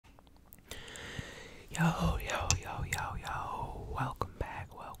Yo, yo, yo, yo, yo. Welcome back,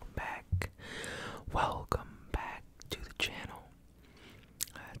 welcome back. Welcome back to the channel.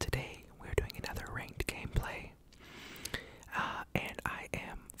 Today, we're doing another ranked gameplay. And I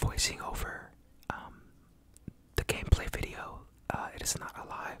am voicing over the gameplay video. It is not a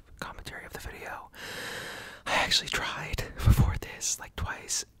live commentary of the video. I actually tried before this, like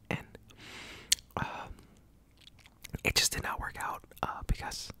twice, and it just did not work out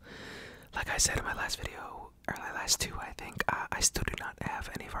because, like I said in my last video, or my last two, I think, I still do not have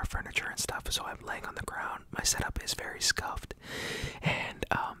any of our furniture and stuff, so I'm laying on the ground. My setup is very scuffed, and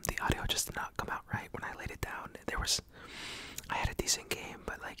the audio just did not come out right when I laid it down. I had a decent game,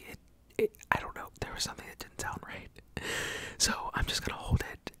 but like I don't know, there was something that didn't sound right. So I'm just gonna hold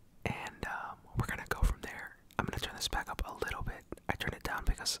it, and we're gonna go from there. I'm gonna turn this back up a little bit. I turned it down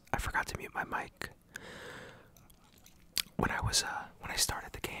because I forgot to mute my mic when I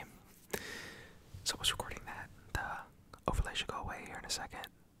started the game. So I was recording that. The overlay should go away here in a second.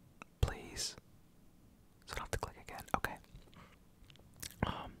 Please. So I don't have to click again. Okay.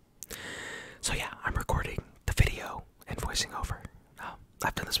 So yeah, I'm recording the video and voicing over.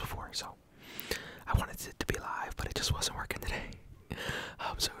 I've done this before, so I wanted it to be live, but it just wasn't working today.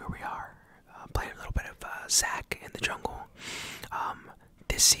 So here we are. Playing a little bit of Zac in the jungle.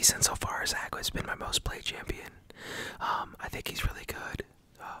 This season so far, Zac has been my most played champion. I think he's really good.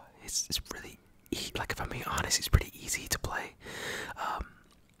 It's really, like, if I'm being honest, he's pretty easy to play.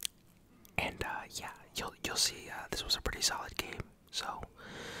 And yeah, you'll see. This was a pretty solid game. So,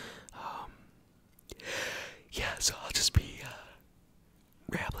 yeah. So I'll just be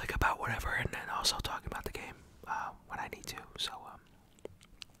rambling about whatever, and then also talking about the game when I need to. So,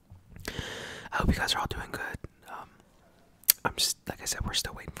 I hope you guys are all doing good. I'm just, like I said, we're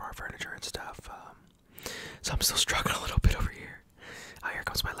still waiting for our furniture and stuff. So I'm still struggling a little bit over here. Here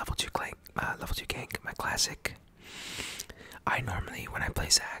comes my level 2 gank, my classic. I normally, when I play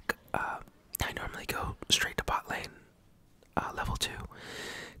Zac, I normally go straight to bot lane, level 2,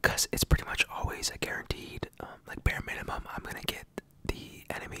 because it's pretty much always a guaranteed, like bare minimum, I'm gonna get the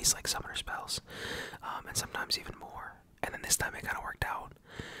enemies like summoner spells, and sometimes even more. And then this time it kind of worked out.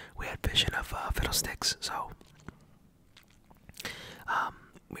 We had vision of fiddlesticks, so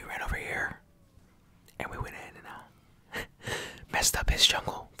we ran over here, and we went in and messed up his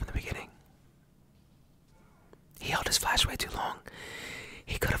jungle from the beginning. He held his flash way too long.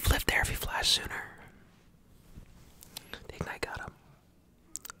 He could have lived there if he flashed sooner. The ignite got him.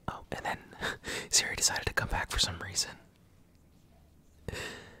 Oh, and then Siri decided to come back for some reason.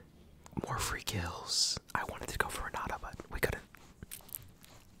 More free kills. I wanted to go for Renata, but we couldn't.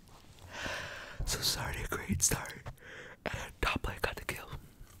 So started a great start. And top lane got the kill.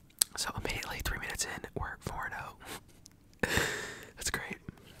 So immediately 3 minutes in, we're 4-0. That's great.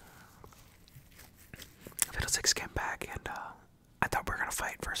 Fiddlesticks came back, and I thought we were gonna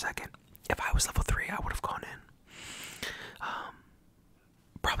fight for a second. If I was level 3, I would have gone in.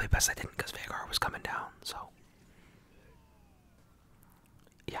 Probably best I didn't, because Veigar was coming down. So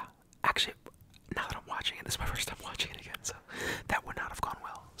yeah, actually, now that I'm watching it, this is my first time watching it again, so that would not have gone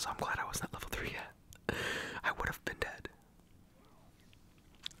well. So I'm glad I was not level 3 yet. I would have been dead.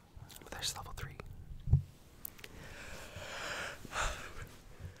 But there's level 3.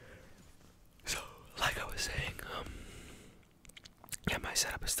 So, like I was saying, yeah, my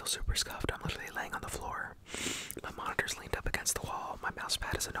setup is still super scuffed. I'm literally laying on the floor. My monitor's leaned up against the wall. My mouse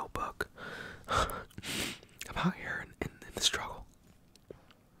pad is a notebook. I'm out here in the struggle.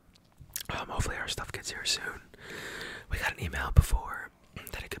 Hopefully our stuff gets here soon. We got an email before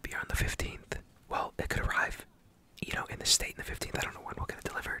that it could be on the 15th. Well, it could arrive, in the state in the 15th. I don't know when we'll get it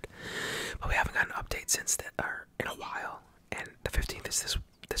delivered. But we haven't got an update since then, or in a while. And the 15th is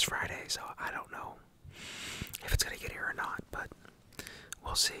this Friday, so I don't know if it's gonna get here or not, but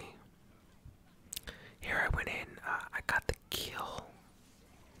we'll see. Here I went in, I got the kill.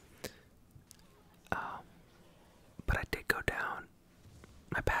 But I did go down.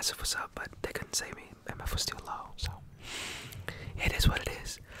 My passive was up, but they couldn't save me. MF was too low, so it is what it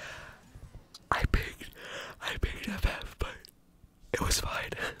is. I pinged FF, but it was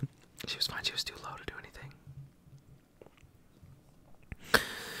fine. She was fine. She was too low to do anything.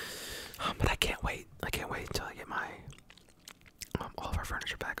 But I can't wait. I can't wait until I get my all of our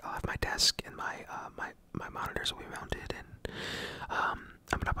furniture back. I'll have my desk and my monitors will be mounted, and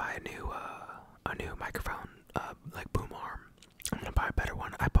I'm gonna buy a new microphone, like boom arm. I'm gonna buy a better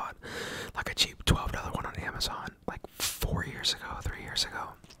one. I bought like a cheap $12 one on Amazon like 4 years ago, 3 years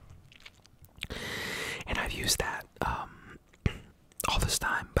ago, and I've used that all this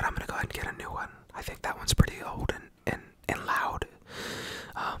time. But I'm gonna go ahead and get a new one. I think that one's pretty old and loud.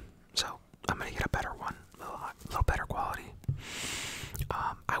 So I'm gonna get a better one.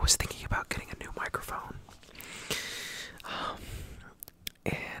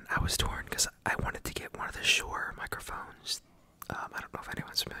 don't know if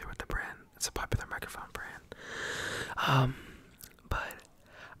anyone's familiar with the brand. It's a popular microphone brand. But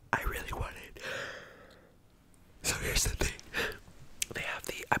I really wanted. So here's the thing. They have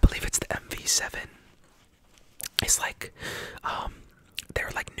I believe it's the MV7. It's like, they're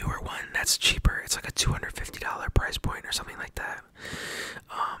like newer one that's cheaper. It's like a $250 price point or something like that.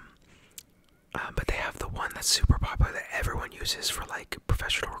 But they have the one that's super popular that everyone uses for like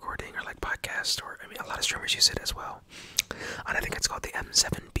professional recording or like podcast, or I mean a lot of streamers use it as well. And I think it's called the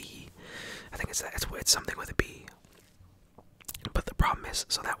M7B. I think it's something with a B. But the problem is,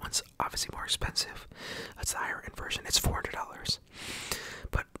 so that one's obviously more expensive. That's the higher end version. It's $400.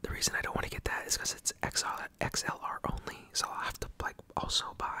 But the reason I don't want to get that is because it's XLR only. So I'll have to like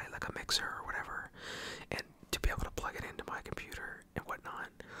also buy like a mixer or whatever, and to be able to plug it into my computer and whatnot.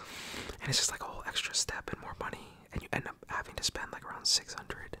 And it's just like a whole extra step and more money, and you end up having to spend like around $600.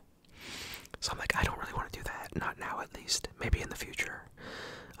 So I'm like, I don't really want to do that. Not now, at least. Maybe in the future.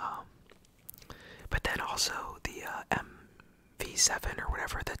 But then also the MV7 or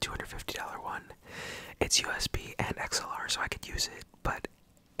whatever, the $250 one, it's USB and XLR, so I could use it. But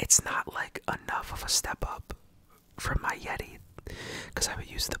it's not like enough of a step up from my Yeti, because I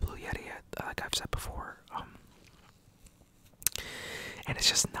would use the Blue Yeti, like I've said before. And it's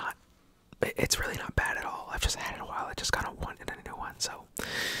just not. It's really not bad at all. I've just had it a while. I just kind of wanted a new one, so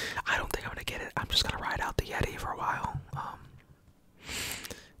I don't think I'm gonna get it. I'm just gonna ride out the Yeti for a while.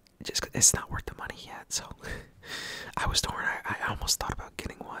 Just it's not worth the money yet. So I was torn. I almost thought about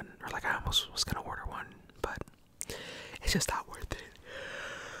getting one, or like I almost was gonna order one, but it's just not worth it.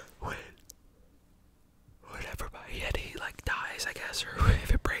 Whenever my Yeti like dies, I guess, or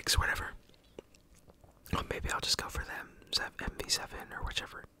if it breaks, whatever. Or maybe I'll just go for them MV7 or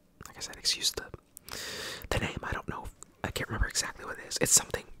whichever. Like I said, excuse the name. I don't know. I can't remember exactly what it is. It's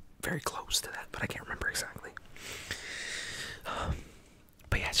something very close to that, but I can't remember exactly.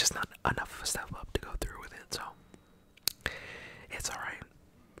 But yeah, it's just not enough of a step up to go through with it, so it's alright.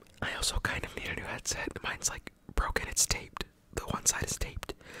 I also kind of need a new headset. Mine's like broken. It's taped. The one side is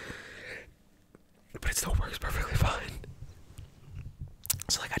taped, but it still works perfectly fine.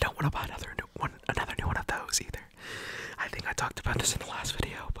 So like, I don't want to buy another new one of those either. I think I talked about this in the last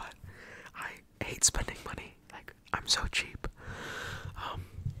video, but I hate spending money. Like, I'm so cheap,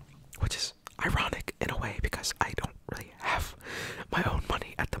 which is ironic in a way because I don't really have my own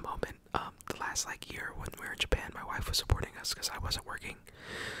money at the moment. The last like year when we were in Japan, my wife was supporting us because I wasn't working.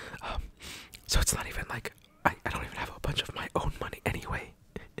 So it's not even like I don't even have a bunch of my own money anyway.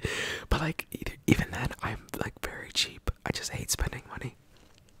 But like even then, I'm like very cheap. I just hate spending money.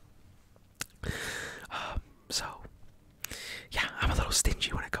 So yeah, I'm a little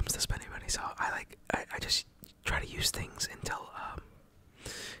stingy when it comes to spending money. So I just try to use things until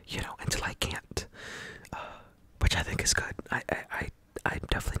until I can't, which I think is good. I'm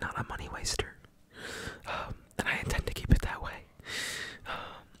definitely not a money waster, and I intend to keep it that way.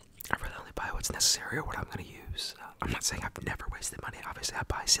 I really only buy what's necessary or what I'm gonna use. I'm not saying I've never wasted money. Obviously, I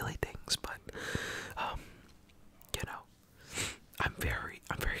buy silly things, but I'm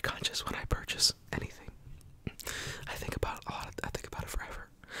very conscious when I purchase anything. I think about it a lot. I think about it forever.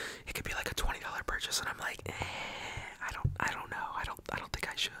 It could be like a $20 purchase, and I'm like, I don't know. I don't think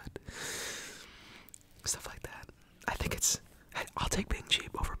I should. Stuff like that. I think I'll take being cheap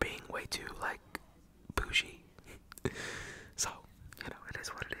over being way too like bougie. So it is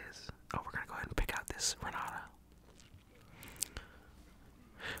what it is. Oh, we're gonna go ahead and pick out this Renata.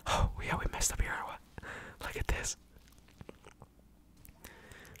 Oh yeah, we messed up here or what? Look at this.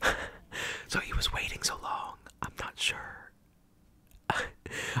 So he was waiting so long. I'm not sure.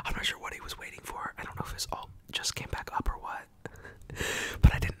 I'm not sure what he was waiting for. I don't know if his ult just came back up or what.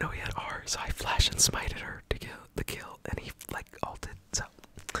 But I didn't know he had R, so I flash and smited her to kill the kill, and he like ulted. So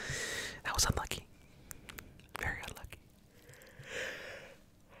that was unlucky. Very unlucky.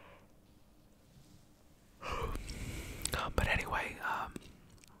 But anyway, oh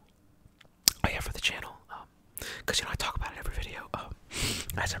yeah, for the channel, because I talk about it every video.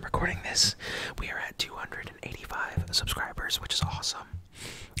 As I'm recording this, we are at 285 subscribers, which is awesome.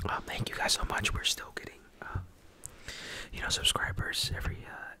 Thank you guys so much. We're still getting, subscribers every,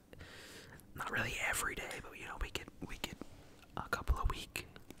 not really every day, but we get a couple a week.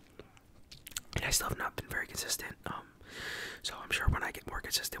 And I still have not been very consistent. So I'm sure when I get more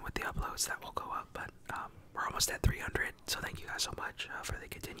consistent with the uploads, that will go up. But we're almost at 300, so thank you guys so much for the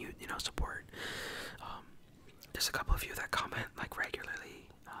continued, support. There's a couple of you that comment like regularly,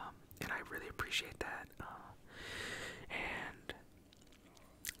 and I really appreciate that. And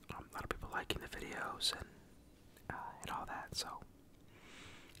a lot of people liking the videos and all that. So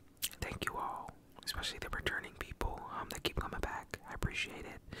thank you all, especially the returning people that keep coming back. I appreciate appreciate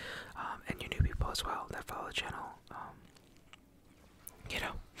it. And you new people as well that follow the channel. You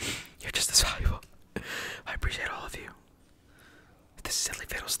know, you're just as valuable. I appreciate all of you. The silly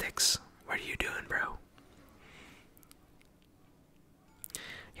fiddlesticks. What are you doing, bro?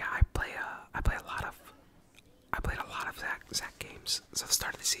 Yeah, I played a lot of Zack games. So the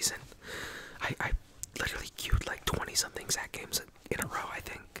start of the season, I literally queued like 20 something Zack games in a row, I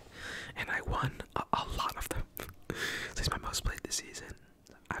think, and I won a lot of them. So he's my most played this season.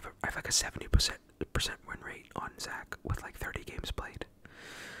 I have like a 70% win rate on Zack with like 30 games played,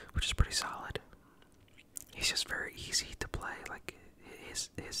 which is pretty solid. He's just very easy to play. Like he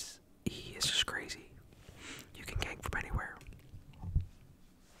is just crazy. You can gank from anywhere.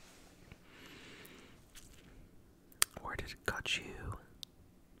 Where did it cut you?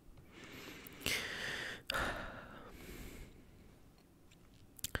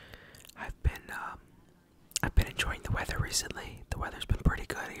 I've been enjoying the weather recently. The weather's been pretty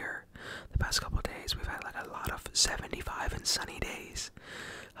good here. The past couple of days, we've had like a lot of 75 and sunny days,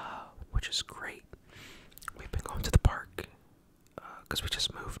 which is great. We've been going to the park because we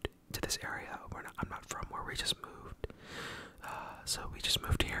just moved to this area. I'm not from where we just moved, so we just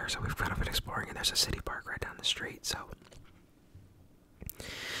moved here. So we've kind of been exploring, and there's a city park right down the street. So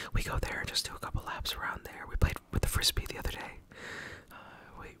we go there and just do a couple laps around there. We played with the frisbee the other day.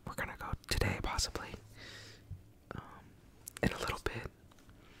 We're gonna go today possibly. In a little bit.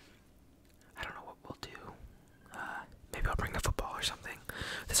 I don't know what we'll do. Maybe I'll bring the football or something.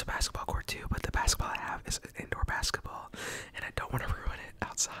 There's a basketball court too, but the basketball I have is indoor basketball, and I don't want to ruin it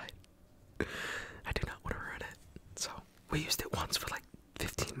outside. I do not want to ruin it. So we used it once for like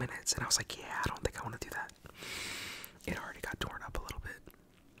 15 minutes, and I was like, yeah, I don't think I want to do that. It already got torn up a little bit.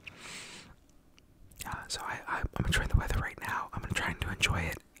 So I'm enjoying the weather right now. I'm trying to enjoy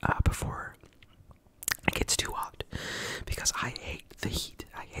it before it gets too hot, because I hate the heat.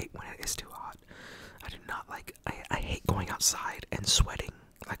 I hate when it is too hot. I do not like, I hate going outside and sweating,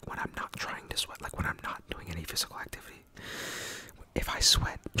 like when I'm not trying to sweat, like when I'm not doing any physical activity. If I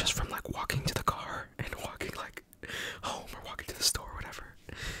sweat just from like walking to the car and walking like home or walking to the store or whatever,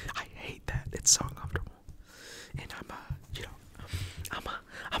 I hate that. It's so uncomfortable. And I'm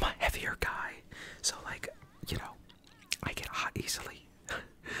a heavier guy, so like, you know, I get hot easily.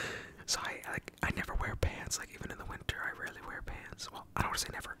 So I never wear pants. Like even in the winter, I rarely wear pants. Well, I don't want to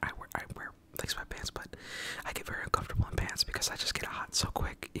say never. I wear like sweatpants, but I get very uncomfortable in pants because I just get hot so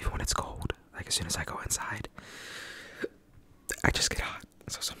quick, even when it's cold. Like as soon as I go inside, I just get hot.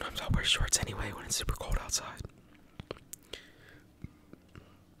 So sometimes I'll wear shorts anyway when it's super cold outside.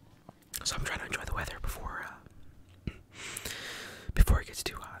 So I'm trying to enjoy the weather before it gets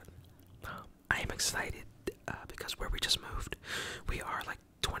too hot. I am excited because where we just moved, we are like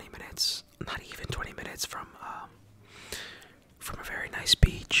 20 minutes, not even 20 minutes from a very nice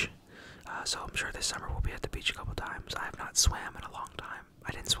beach. So I'm sure this summer we'll be at the beach a couple times. I have not swam in a long time.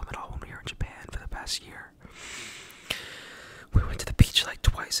 I didn't swim at all when we were in Japan for the past year. We went to the beach like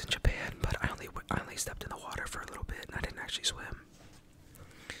twice in Japan, but I only stepped in the water for a little bit and I didn't actually swim.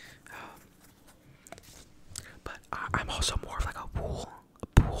 But I'm also more of like a pool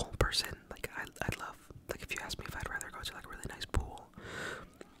person. Like I love, like if you ask me if I'd rather go to like a really nice pool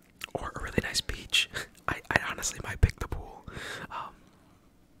or a really nice beach, I honestly might pick the pool. I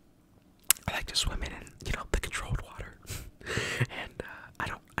like to swim in the controlled water, and I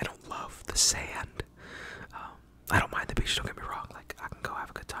don't love the sand. I don't mind the beach. Don't get me wrong. Like I can go have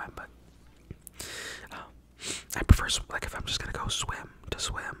a good time, but I prefer like if I'm just gonna go swim,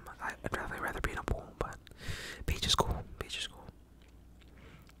 I'd rather be in a pool. But beach is cool. Beach is cool.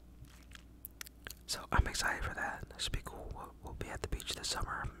 So I'm excited for that. This will be cool. We'll be at the beach this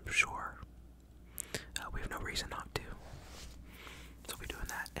summer, I'm sure. We have no reason not to. So we'll be doing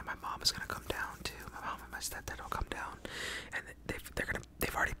that. And my mom is gonna come down too. My mom and my stepdad will come down, and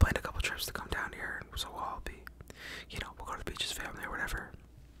they've already planned a couple trips to come down here. So we'll all be, we'll go to the beach as family or whatever.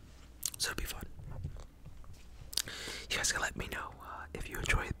 So it'll be fun. You guys can let me know if you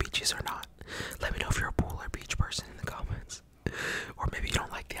enjoy the beaches or not. Let me know if you're a pool or beach person in the comments. Or maybe you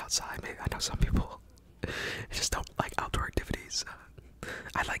don't like the outside. Maybe I know some people just don't like outdoor activities.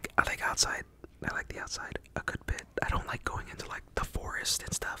 I like outside. I like the outside a good bit. I don't like going into like the forest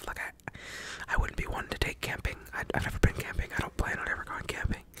and stuff. Like I wouldn't be one to take camping. I've never been camping. I don't plan on ever going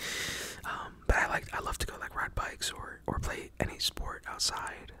camping. But I love to go like ride bikes or play any sport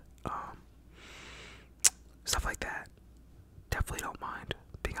outside. Stuff like that. Definitely don't mind.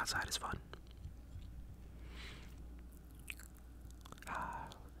 Being outside is fun.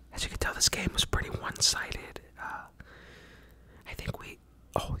 As you can tell, this game was pretty one-sided. I think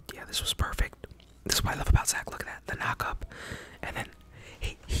oh yeah, this was perfect. This is what I love about Zack. Look at that, the knock-up, and then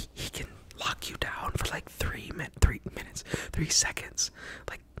 3 seconds.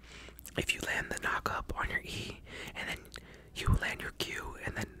 Like, if you land the knock up on your E, and then you land your Q,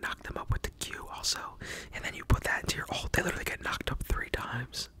 and then knock them up with the Q also, and then you put that into your ult, they literally get knocked up 3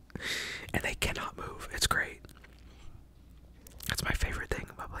 times, and they cannot move. It's great. That's my favorite thing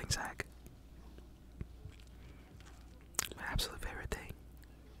about playing Zac. My absolute favorite thing.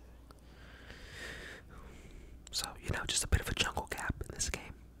 So, just a bit of a jungle gap in this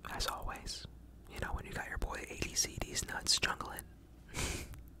game, as always. When you got your boy ADCD's nuts jungling.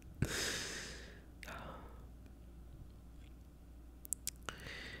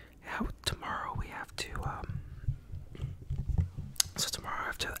 Yeah, tomorrow we have to, so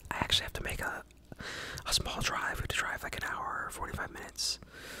tomorrow I actually have to make a small drive. We have to drive like an hour or 45 minutes,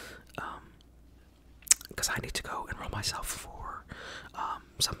 because I need to go enroll myself for,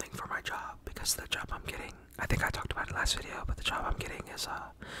 something for my job, because the job I'm getting, I think I talked about it last video, but the job I'm getting is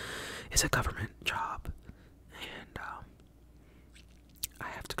a government job, and, I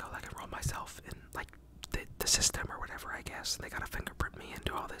have to go, like, enroll myself in, like, the system or whatever, I guess. They gotta fingerprint me and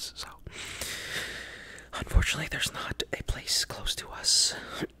do all this, so unfortunately there's not a place close to us.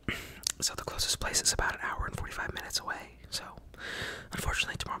 So the closest place is about an hour and 45 minutes away, so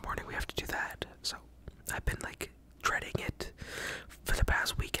unfortunately tomorrow morning we have to do that. So I've been, like, dreading it for the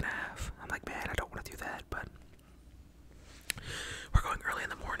past week and a half. I'm like, man, I don't want to do that, but we're going early in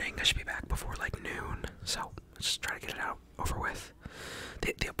the morning. I should be back before, like, noon, so let's just try to get it out over with.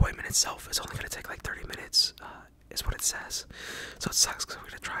 The appointment itself is only going to take like 30 minutes, is what it says. So it sucks because we're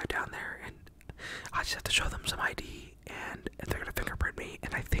going to drive down there, and I just have to show them some ID, and they're going to fingerprint me,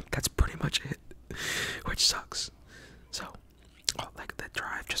 and I think that's pretty much it, which sucks. So, like, the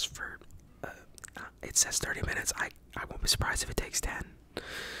drive just for, it says 30 minutes. I won't be surprised if it takes 10,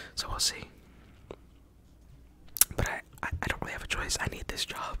 so we'll see. But I don't really have a choice. I need this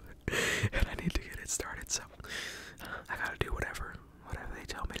job, and I need to get it started, so I gotta do whatever they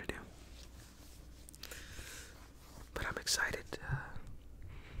tell me to do. But I'm excited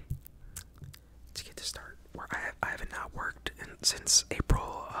to get to start. I haven't not worked since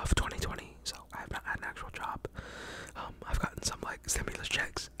April of 2020, so I have not had an actual job. I've gotten some, like, stimulus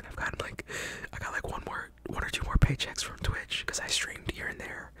checks, and I got like one or two more paychecks from Twitch, because I streamed here and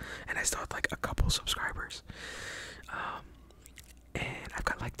there, and I still had like a couple subscribers. And I've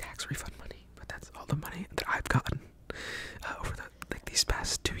got like tax refund money, but that's all the money that I've gotten over these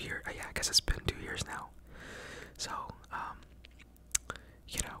past 2 years. Yeah, I guess it's been 2 years now. So,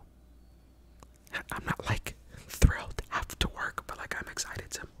 I'm not like thrilled to have to work, but like I'm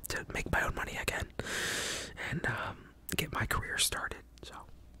excited to make my own money again and get my career started. So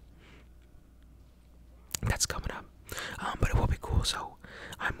that's coming up. But it will be cool. So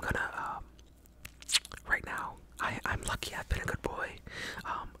I'm gonna right now. I'm lucky. I've been a good boy.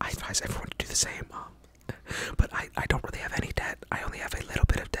 I advise everyone to do the same. But I don't really have any debt. I only have a little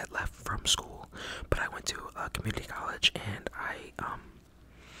bit of debt left from school. But I went to a community college, and I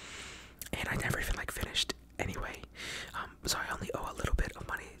never even like finished anyway. So I only owe a little bit of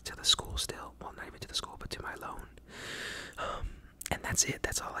money to the school still. Well, not even to the school, but to my loan. And that's it.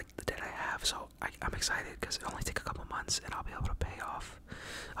 That's all, like, the debt I have. So I'm excited because it'll only take a couple months, and I'll be able to pay off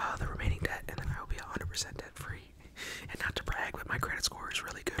the remaining debt, and then I will be 100% debt free. And not to brag, but my credit score is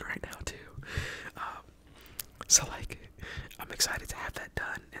really good right now too. So like, I'm excited to have that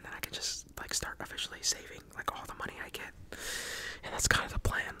done, and then I can just like start officially saving like all the money I get. And that's kind of the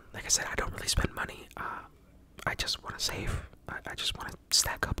plan. Like I said, I don't really spend money. I just want to save. I just want to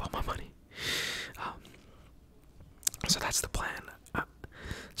stack up all my money. So that's the plan.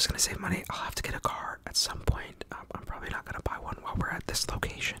 Just gonna save money. I'll have to get a car at some point. I'm probably not gonna buy one while we're at this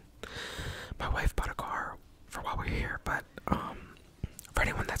location. My wife bought a car for while we're here, but for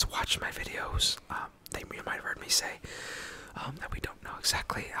anyone that's watched my videos, you might have heard me say that we don't know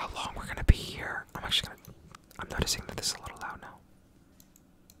exactly how long we're gonna be here. I'm noticing that this is a little loud now.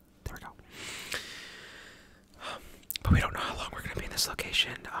 There we go. But we don't know how long we're gonna be in this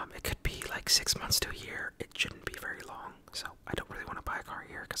location. It could be like 6 months to a year. It shouldn't be very long, so I don't really want to buy a car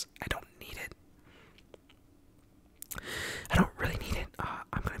here because I don't need it. I don't really need it.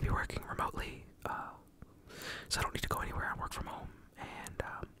 I'm gonna be working remotely, so I don't need to go anywhere. I work from home, and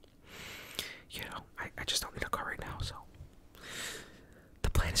I just don't need a car right now. So the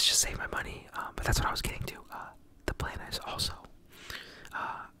plan is just save my money. But that's what I was getting to. The plan is also,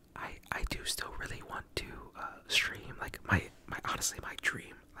 I do still really want to stream. Like honestly, my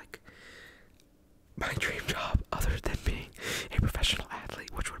dream, like my dream job, other than being a professional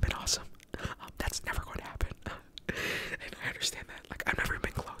athlete, which would have been awesome. That's never going to happen. And I understand that. Like, I've never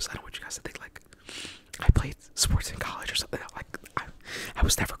been close. I don't want you guys to think like I played sports in college or something. Like I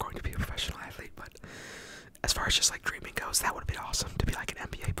was never going to be a professional athlete. But as far as as just like dreaming goes, that would be awesome to be like an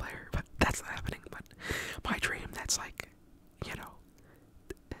NBA player, but that's not happening. But my dream that's like, you know,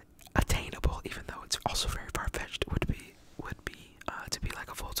 attainable, even though it's also very far-fetched, would be to be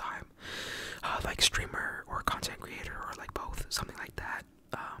like a full-time like streamer or content creator, or like both, something like that,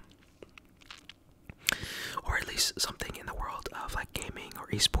 or at least something in the world of like gaming or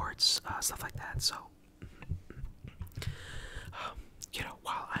esports, stuff like that. So you know,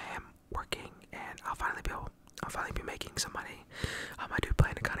 while I am working and I'll finally be making some money, I do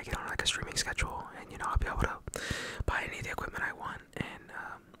plan to kind of get on like a streaming schedule, and you know, I'll be able to buy any of the equipment I want, and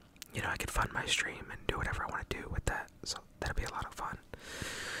you know, I can fund my stream and do whatever I want to do with that. So that'll be a lot of fun.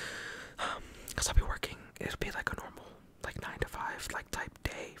 Cause I'll be working. It'll be like a normal, like 9 to 5, like type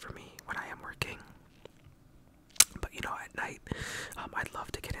day for me when I am working. But you know, at night, I'd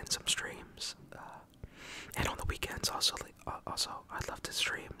love to get in some streams, and on the weekends also. I'd love to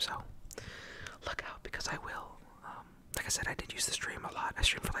stream. So look out, because I will. Like I said, I did use the stream a lot. I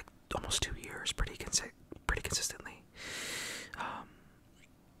streamed for like almost 2 years, pretty consistently.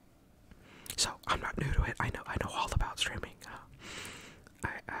 So I'm not new to it. I know all about streaming.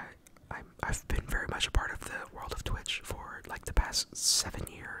 I've been very much a part of the world of Twitch for like the past 7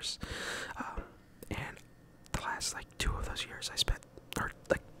 years, and the last like 2 of those years I spent, or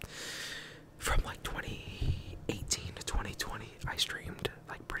like from like 2018 to 2020, I streamed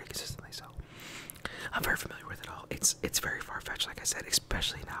like pretty consistently. So I'm very familiar with it all. It's very far-fetched, like I said,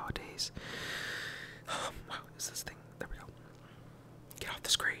 especially nowadays. Wow, is this thing? There we go. Get off the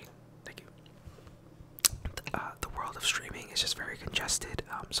screen. Thank you. The world of streaming is just very congested,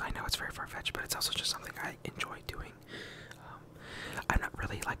 so I know it's very far-fetched, but it's also just something I enjoy doing. I'm not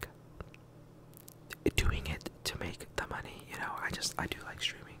really like doing it to make the money, you know. I do like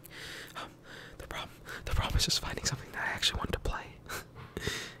streaming. The problem is just finding something that I actually want to play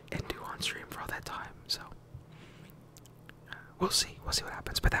and do on stream for all that time. So we'll see what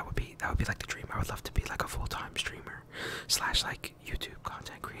happens. But that would be like the dream. I would love to be like a full-time streamer / like YouTube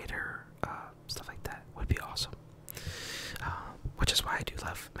content creator, stuff like that would be awesome. Which is why I do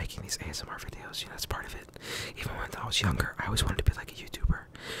love making these ASMR videos. You know, it's part of it. Even when I was younger, I always wanted to be like a YouTuber,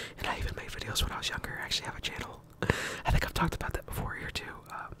 and I even made videos when I was younger. I actually have a channel. I think I've talked about that before here too.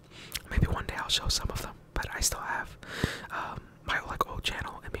 Maybe one day I'll show some of them, but I still have my like old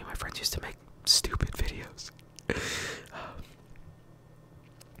channel, and me and my friends used to make stupid videos.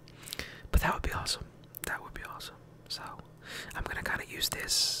 But that would be awesome. That would be awesome. So I'm gonna kind of use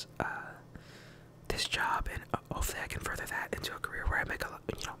this this job, and hopefully I can further that into a career where I make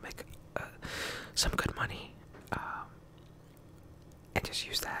some good money, and just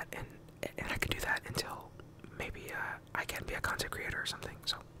use that, and I can do that until maybe I can be a content creator or something.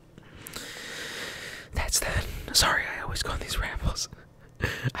 So that's that. Sorry, I always go on these rambles.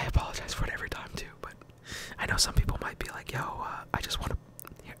 I apologize for it every time too, but I know some people might be like, yo, I just want to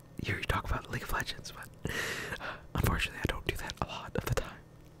hear you talk about League of Legends, but unfortunately I don't do that a lot of the time.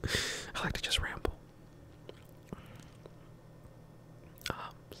 I like to just ramble.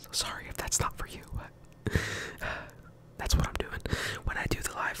 So sorry if that's not for you, but that's what I'm doing. When I do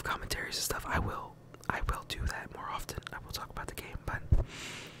the live commentaries and stuff, I will do that more often. I will talk about the game, but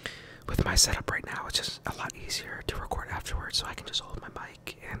with my setup right now, it's just a lot easier to record afterwards, so I can just hold my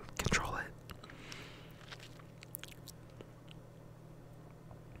mic and control it.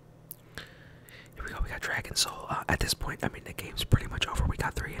 Here we go, we got Dragon Soul. At this point, I mean, the game's pretty much over. We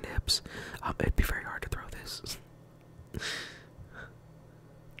got 3 inhibs. It'd be very hard to throw this. But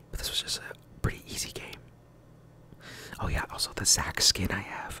this was just a pretty easy game. Oh yeah, also the Zac skin I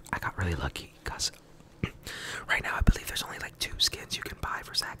have, I got really lucky, because right now I believe there's only like 2 skins you can buy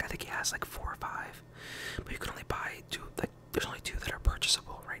for Zac. I think he has like 4 or 5, but you can only buy 2. Like, there's only 2 that are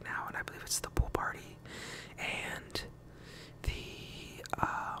purchasable right now, and I believe it's the Pool Party and the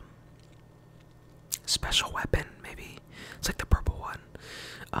special weapon. Maybe it's like the purple one.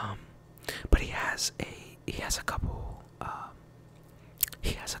 But he has a couple.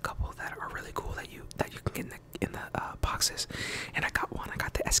 He has a couple that are really cool that you can get in the boxes, and I got one. I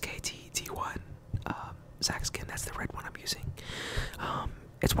got the SKT T1 Zac skin. That's the red one I'm using.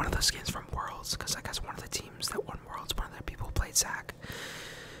 It's one of the skins from Worlds, because I guess one of the teams that won Worlds, one of the people who played Zac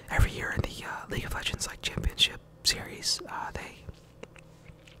every year in the League of Legends like championship series.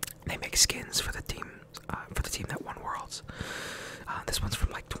 They make skins for the team that won Worlds. This one's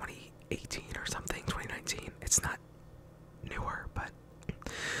from like 2018 or something, 2019. It's not newer, but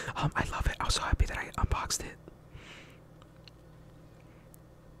I love it. I was so happy that I unboxed it,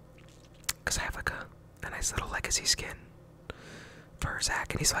 because I have like a nice little legacy skin for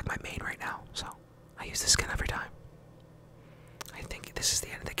Zac, and he's like my main right now, so I use this skin every time. I think this is the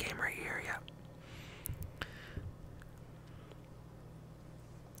end of the game right here, yeah.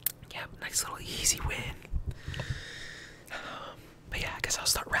 nice little easy win. But yeah, I guess I'll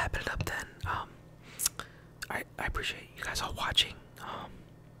start wrapping it up then. I appreciate you guys all watching.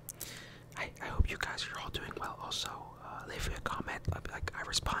 I hope you guys are all doing well. Also, leave me a comment. Like I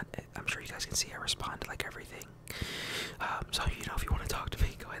respond. I'm sure you guys can see I respond to like everything. So you know, if you want to talk to me,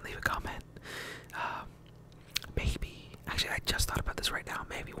 go ahead and leave a comment. Maybe actually, I just thought about this right now.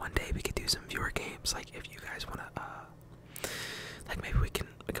 Maybe one day we could do some viewer games. Like if you guys wanna, like maybe we could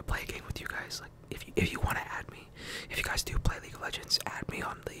play a game with you guys. Like if you wanna add me, if you guys do play League of Legends, add me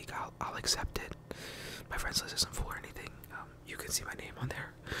on League. I'll accept it. My friends list isn't full or anything. You can see my name on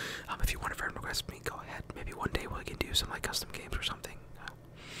there. If you want to friend request me, go ahead. Maybe one day we can do some like custom games or something.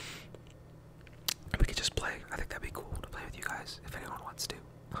 We could just play. I think that'd be cool to play with you guys if anyone wants to.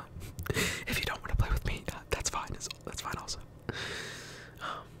 If you don't want to play with me, that's fine. That's fine also.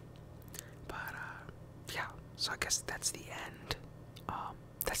 But yeah. So I guess that's the end.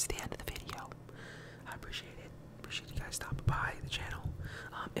 That's the end of the video. I appreciate it. Appreciate you guys stopping by the channel.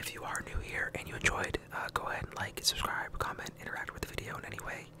 If you are new here and you enjoyed, go ahead and like, subscribe, comment, interact with the video in any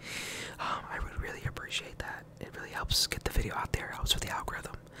way. I would really appreciate that. It really helps get the video out there, helps with the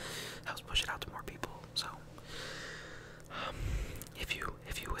algorithm, helps push it out to more people. So,